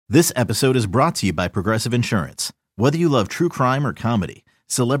This episode is brought to you by Progressive Insurance. Whether you love true crime or comedy,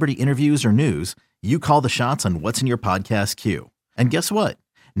 celebrity interviews or news, you call the shots on what's in your podcast queue. And guess what?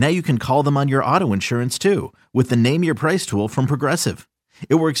 Now you can call them on your auto insurance too with the Name Your Price tool from Progressive.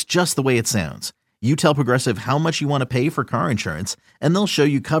 It works just the way it sounds. You tell Progressive how much you want to pay for car insurance, and they'll show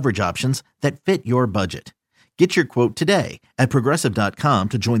you coverage options that fit your budget. Get your quote today at Progressive.com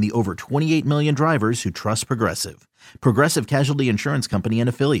to join the over 28 million drivers who trust Progressive. Progressive Casualty Insurance Company and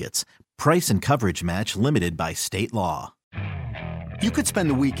Affiliates. Price and coverage match limited by state law. You could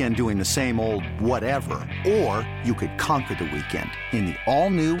spend the weekend doing the same old whatever, or you could conquer the weekend in the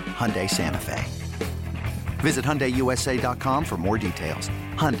all-new Hyundai Santa Fe. Visit HyundaiUSA.com for more details.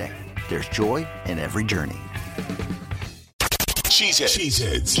 Hyundai, there's joy in every journey.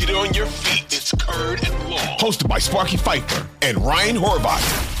 Cheeseheads. Get on your feet. It's Curd and Long. Hosted by Sparky Fifer and Ryan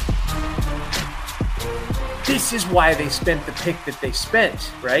Horvath. This is why they spent the pick that they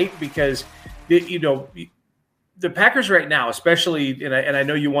spent, right? Because, the Packers right now, especially, and I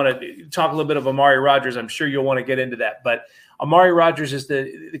know you want to talk a little bit of Amari Rodgers. I'm sure you'll want to get into that. But Amari Rodgers is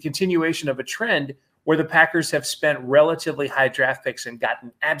the continuation of a trend where the Packers have spent relatively high draft picks and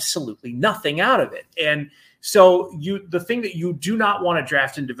gotten absolutely nothing out of it. And so the thing that you do not want a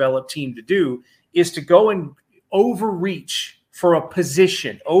draft and develop team to do is to go and overreach for a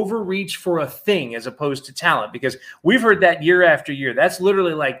position, overreach for a thing as opposed to talent, because we've heard that year after year. That's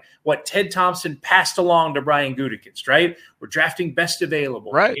literally like what Ted Thompson passed along to Brian Gutekunst, right? We're drafting best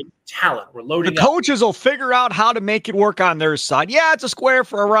available, right? Talent. We're loading. The coaches will figure out how to make it work on their side. Yeah, it's a square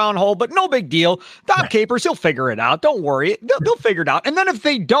for a round hole, but no big deal. Doc Capers, he'll figure it out. Don't worry. They'll figure it out. And then if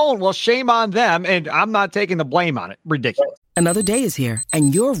they don't, well, shame on them. And I'm not taking the blame on it. Ridiculous. Another day is here,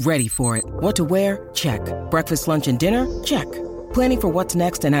 and you're ready for it. What to wear? Check. Breakfast, lunch, and dinner? Check. Planning for what's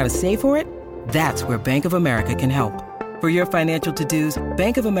next and how to save for it? That's where Bank of America can help. For your financial to-dos,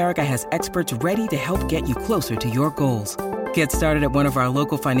 Bank of America has experts ready to help get you closer to your goals. Get started at one of our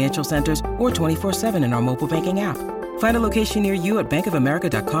local financial centers or 24/7 in our mobile banking app. Find a location near you at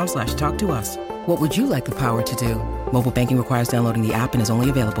bankofamerica.com/talktous. What would you like the power to do? Mobile banking requires downloading the app and is only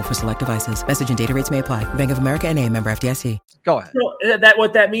available for select devices. Message and data rates may apply. Bank of America N.A., member FDIC. Go ahead. So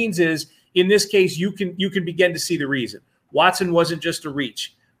what that means is, in this case, you can begin to see the reason. Watson wasn't just a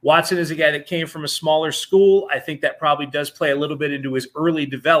reach. Watson is a guy that came from a smaller school. I think that probably does play a little bit into his early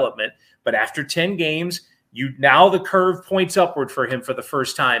development. But after 10 games, now the curve points upward for him for the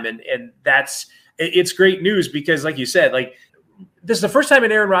first time. And it's great news because, like you said, this is the first time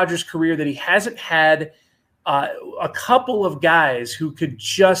in Aaron Rodgers' career that he hasn't had a couple of guys who could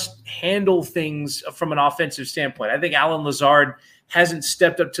just handle things from an offensive standpoint. I think Allen Lazard hasn't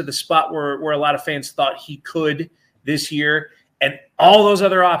stepped up to the spot where a lot of fans thought he could this year, and all those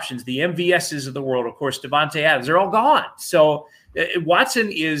other options, the MVSs of the world, of course, Devontae Adams, they're all gone. So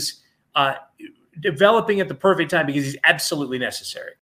Watson is developing at the perfect time because he's absolutely necessary.